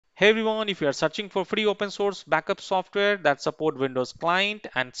Hey everyone, if you are searching for free open source backup software that support Windows client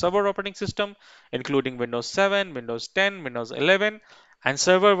and server operating system, including Windows 7, Windows 10, Windows 11, and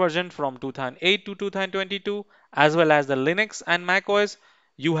server version from 2008 to 2022, as well as the Linux and macOS,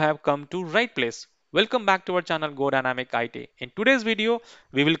 you have come to right place. Welcome back to our channel Go Dynamic IT. In today's video,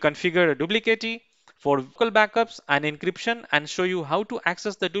 we will configure a Duplicati for local backups and encryption and show you how to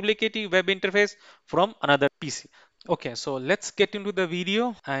access the Duplicati web interface from another PC. Okay, so let's get into the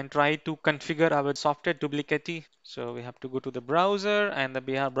video and try to configure our software Duplicati. So we have to go to the browser, and the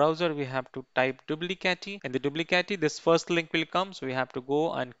browser we have to type Duplicati. In the Duplicati, this first link will come. So we have to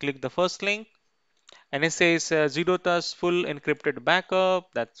go and click the first link, and it says zero trust full encrypted backup.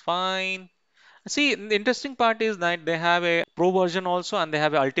 That's fine. See, the interesting part is that they have a pro version also and they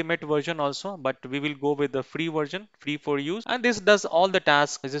have a ultimate version also, but we will go with the free version, free for use. And this does all the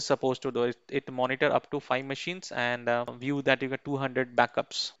tasks this is supposed to do. It monitor up to 5 machines and view that you get 200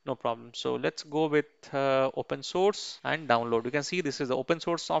 backups, no problem. So let's go with open source and download. You can see this is the open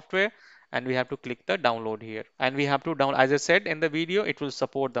source software and we have to click the download here. And we have to download, as I said in the video, it will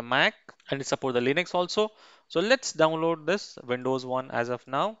support the Mac and it support the Linux also. So let's download this Windows one as of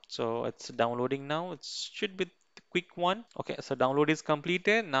now. So it's downloading now. It should be the quick one. Okay, so download is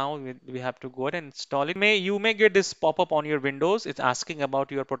completed. Now we have to go ahead and install it. You may get this pop-up on your Windows. It's asking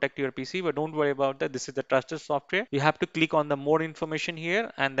about your protect your PC, but don't worry about that. This is the trusted software. You have to click on the more information here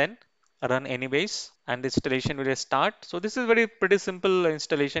and then run anyways, and the installation will start. So this is very pretty simple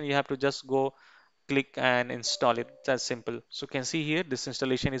installation. You have to just go click and install it. That's simple. So you can see here this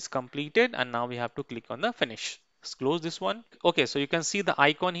installation is completed and now we have to click on the finish. Let's close this one. Okay, so you can see the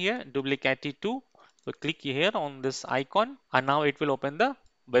icon here, Duplicati 2. So click here on this icon and now it will open the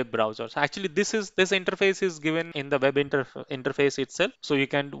web browser. So actually this interface is given in the web interface itself. So you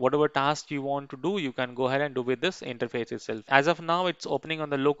can whatever task you want to do, you can go ahead and do with this interface itself. As of now, it's opening on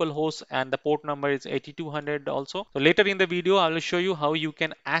the local host and the port number is 8200 also. So later in the video, I will show you how you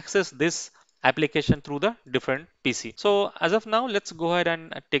can access this application through the different PC. So as of now, let's go ahead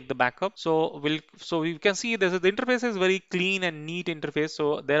and take the backup. So you can see this the interface is very clean and neat interface.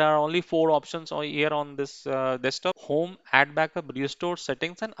 So there are only four options here on this desktop: home, add backup, restore,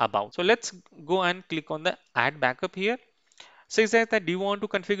 settings, and about. So let's go and click on the add backup here. So it says that do you want to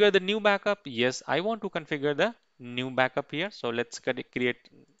configure the new backup? Yes, I want to configure the new backup here. So let's create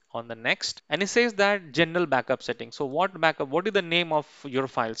on the next. And it says that general backup setting. So what backup? What is the name of your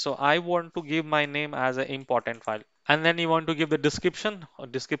file? So I want to give my name as an important file. And then you want to give the description.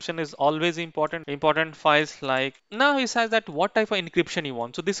 Description is always important. Important files like now it says that what type of encryption you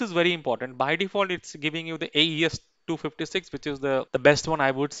want. So this is very important. By default, it's giving you the AES 256, which is the best one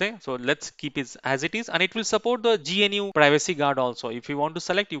I would say. So let's keep it as it is, and it will support the GNU privacy guard also. If you want to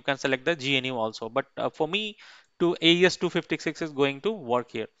select, you can select the GNU also. But for me, to AES 256 is going to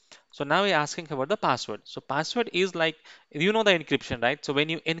work here. So now we're asking about the password. So password is like, you know the encryption, right? So when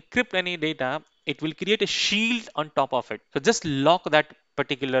you encrypt any data, it will create a shield on top of it. So just lock that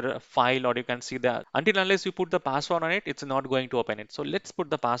particular file, or you can see that until unless you put the password on it, it's not going to open it. So let's put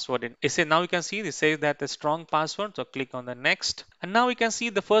the password in. It says now you can see this says that a strong password. So click on the next, and now you can see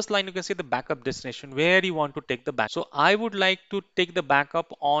the first line. You can see the backup destination where you want to take the back. So I would like to take the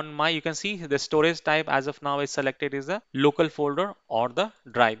backup on my. You can see the storage type as of now is selected is the local folder or the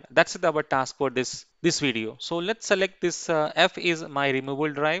drive. That's our task for this video. So let's select this F is my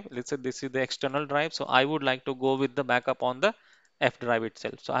removable drive. Let's say this is the external drive. So I would like to go with the backup on the F drive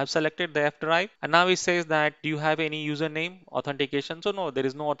itself. So I have selected the F drive and now it says that do you have any username authentication? So no, there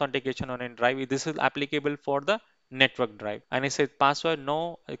is no authentication on any drive. This is applicable for the network drive. And it says password,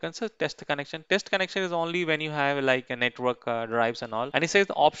 no. You can say test connection. Test connection is only when you have like a network drives and all. And it says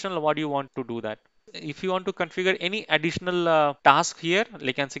optional, what do you want to do that. If you want to configure any additional task here,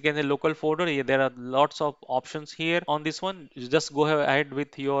 like you can the local folder, there are lots of options here on this one. You just go ahead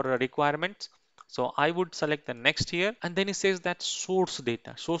with your requirements. So I would select the next here, and then it says that source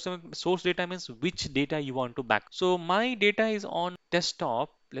data. Source data means which data you want to back. So my data is on desktop.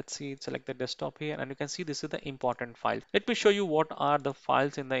 Let's see, select the desktop here, and you can see this is the important file. Let me show you what are the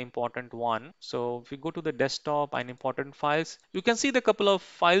files in the important one. So if you go to the desktop and important files, you can see the couple of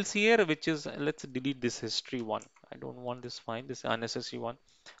files here, which is, let's delete this history one. I don't want this file, this unnecessary one.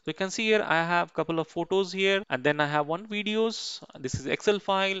 So you can see here I have a couple of photos here, and then I have one videos. This is Excel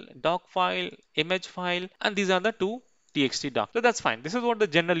file, doc file, image file, and these are the two txt doc. So that's fine. This is what the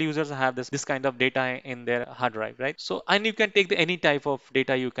general users have this kind of data in their hard drive, right? So and you can take any type of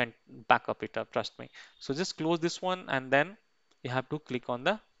data, you can back up it up, trust me. So just close this one and then you have to click on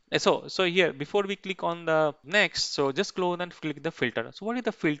the so here before we click on the next, so just close and click the filter. So what is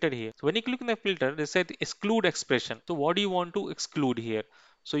the filter here? So when you click on the filter, they said exclude expression. So what do you want to exclude here?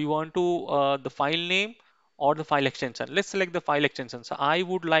 So you want to the file name or the file extension. Let's select the file extension. So I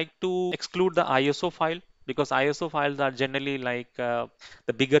would like to exclude the ISO file because ISO files are generally like the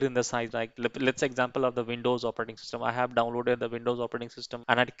bigger in the size. Like let's example of the Windows operating system. I have downloaded the Windows operating system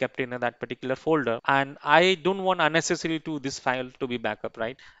and I kept it in that particular folder, and I don't want unnecessarily to this file to be backup,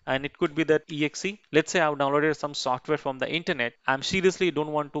 right? And it could be that exe. Let's say I've downloaded some software from the internet. I'm seriously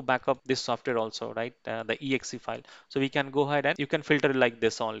don't want to back up this software also, right? The exe file. So we can go ahead and you can filter it like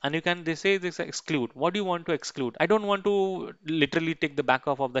this all, and you can they say this exclude. What do you want to exclude? I don't want to literally take the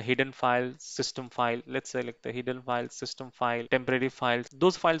backup of the hidden file, system file. Let's select the hidden file, system file, temporary files.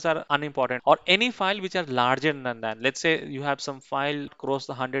 Those files are unimportant, or any file which are larger than that. Let's say you have some file cross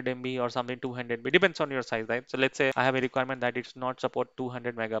the 100 MB or something 200 MB. Depends on your size, right? So let's say I have a requirement that it's not support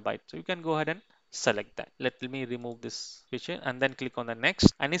 200 megabytes. So you can go ahead and select that. Let me remove this feature and then click on the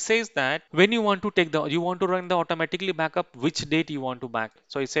next. And it says that when you want to take the, you want to run the automatically backup, which date you want to back.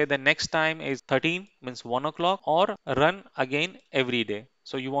 So it says the next time is 13 means 1 o'clock, or run again every day.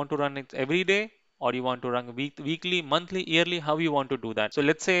 So you want to run it every day, or you want to run weekly, monthly, yearly, how you want to do that. So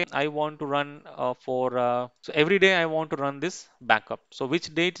let's say I want to run so every day I want to run this backup. So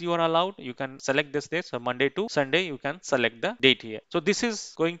which date you are allowed, you can select this date. So Monday to Sunday, you can select the date here. So this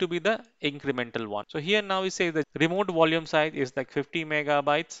is going to be the incremental one. So here now we say the remote volume size is like 50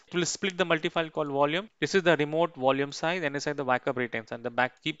 megabytes. It will split the multi-file called volume. This is the remote volume size, and inside the backup retains, and the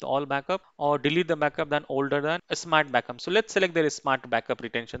back keep all backup or delete the backup than older than a smart backup. So let's select the smart backup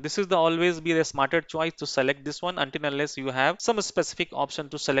retention. This is the always be the smarter choice to select this one until unless you have some specific option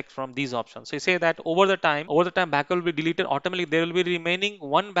to select from these options. So you say that over the time backup will be deleted automatically. There will be remaining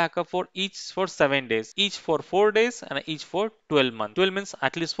one backup for each for 7 days, each for 4 days, and each for 12 months. 12 means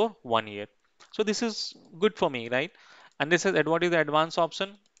at least for 1 year. So this is good for me, right? And this is what is the advanced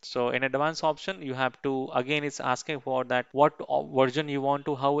option. So in advanced option, you have to, again, it's asking for that what version you want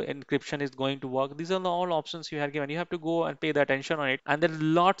to, how encryption is going to work. These are the all options you have given. You have to go and pay the attention on it. And there are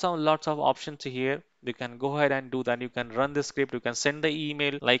lots of options here. You can go ahead and do that. You can run the script. You can send the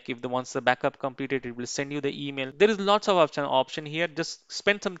email. Like if the once the backup completed, it will send you the email. There is lots of option here. Just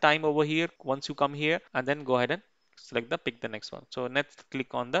spend some time over here once you come here, and then go ahead and select the pick the next one. So let's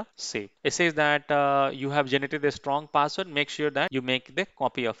click on the save. It says that you have generated a strong password. Make sure that you make the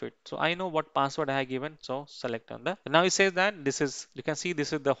copy of it. So I know what password I have given. So select on the. Now it says that this is, you can see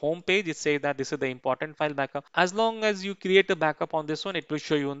this is the home page. It says that this is the important file backup. As long as you create a backup on this one, it will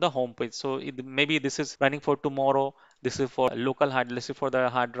show you on the home page. So maybe this is running for tomorrow. This is for local hard, this is for the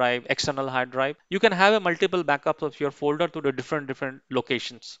hard drive, external hard drive. You can have a multiple backups of your folder to the different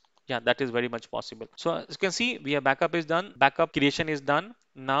locations. Yeah, that is very much possible. So as you can see, we have backup is done, backup creation is done.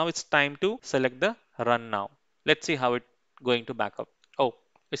 Now it's time to select the run now. Let's see how it going to backup. Oh,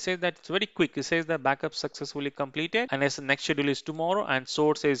 it says that it's very quick. It says that backup successfully completed, and as the next schedule is tomorrow, and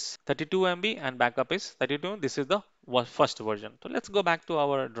source is 32 MB and backup is 32. This is the first version. So let's go back to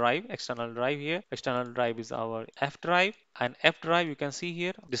our drive, external drive here. External drive is our F drive, and F drive you can see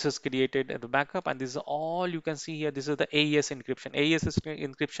here. This is created at the backup, and this is all you can see here. This is the AES encryption.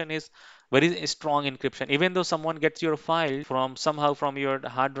 Encryption is very strong encryption. Even though someone gets your file from somehow from your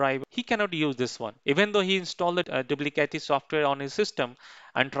hard drive, he cannot use this one. Even though he installed the Duplicati software on his system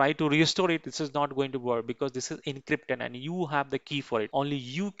and try to restore it, this is not going to work because this is encrypted and you have the key for it. Only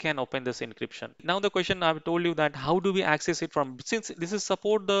you can open this encryption. Now the question I've told you that how do we access it from, since this is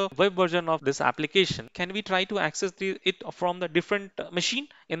support the web version of this application, can we try to access it from the different machine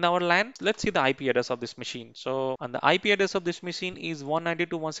in our LAN? Let's see the IP address of this machine. So and the IP address of this machine is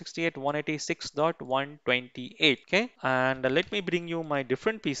 192.168.186.128. Okay, and let me bring you my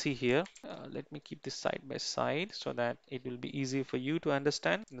different PC here. Let me keep this side by side so that it will be easy for you to understand.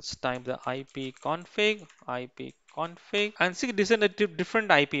 Let's type the IP config, and see this is a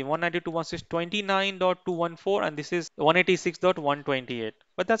different IP 192.168.29.214, and this is 186.128.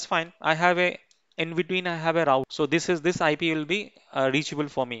 But that's fine. I have a in between I have a route, so this IP will be reachable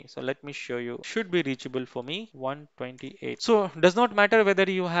for me. So let me show you, should be reachable for me 128. So does not matter whether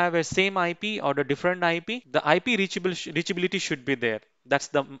you have a same IP or a different IP, the IP reachability should be there. That's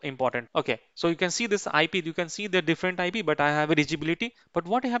the important. Okay, so you can see this IP, you can see the different IP, but I have a reachability. But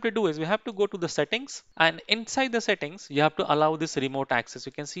what you have to do is we have to go to the settings, and inside the settings you have to allow this remote access.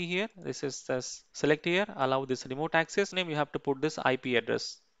 You can see here, this is this, select here, allow this remote access name. You have to put this IP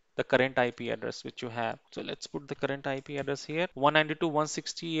address, the current IP address which you have. So let's put the current IP address here,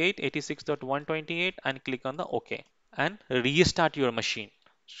 192.168.86.128, and click on the OK and restart your machine.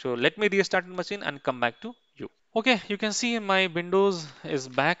 So let me restart the machine and come back to you. Okay, you can see my Windows is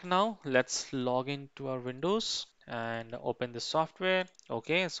back now. Let's log into our Windows and open the software.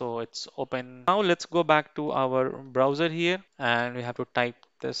 Okay, so it's open. Now let's go back to our browser here, and we have to type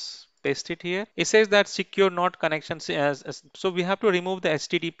this, paste it here. It says that secure not connections so we have to remove the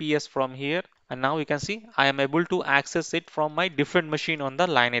HTTPS from here. And now you can see I am able to access it from my different machine on the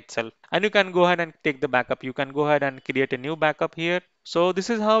line itself. And you can go ahead and take the backup. You can go ahead and create a new backup here. So this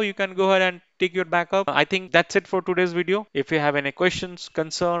is how you can go ahead and take your backup. I think that's it for today's video. If you have any questions,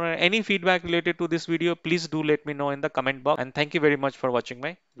 concern, or any feedback related to this video, please do let me know in the comment box. And thank you very much for watching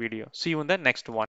my video. See you in the next one.